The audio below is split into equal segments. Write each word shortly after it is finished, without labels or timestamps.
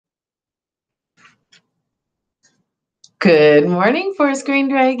Good morning, Four Screen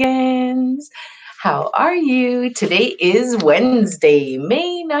Dragons. How are you? Today is Wednesday,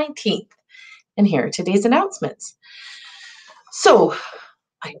 May 19th, and here are today's announcements. So,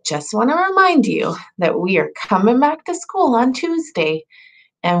 I just want to remind you that we are coming back to school on Tuesday,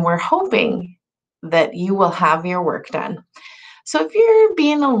 and we're hoping that you will have your work done. So, if you're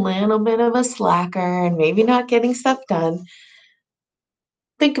being a little bit of a slacker and maybe not getting stuff done,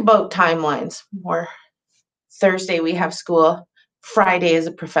 think about timelines. Where Thursday we have school, Friday is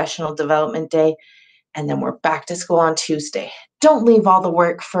a professional development day, and then we're back to school on Tuesday. Don't leave all the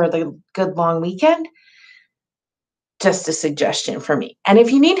work for the good long weekend. Just a suggestion for me. And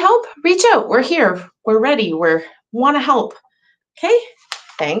if you need help, reach out. We're here. We're ready. We want to help. Okay?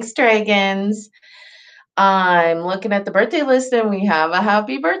 Thanks, dragons. I'm looking at the birthday list and we have a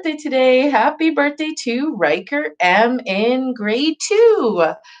happy birthday today. Happy birthday to Riker M in grade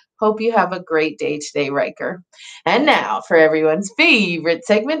 2. Hope you have a great day today, Riker. And now for everyone's favorite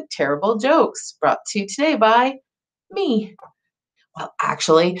segment, Terrible Jokes, brought to you today by me. Well,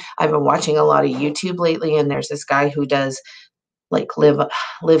 actually, I've been watching a lot of YouTube lately, and there's this guy who does like live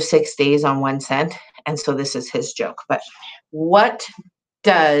 6 days on 1 cent. And so this is his joke. But what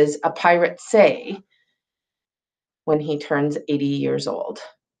does a pirate say when he turns 80 years old?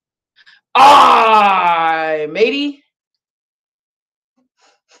 "Aye, matey."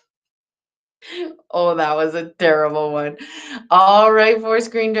 Oh, that was a terrible one. All right, Four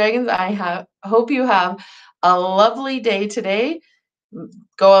Screen Dragons, hope you have a lovely day today.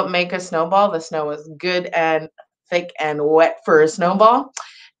 Go out and make a snowball. The snow is good and thick and wet for a snowball,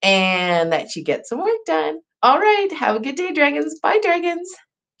 and that you get some work done. All right, have a good day, dragons. Bye, dragons.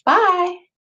 Bye.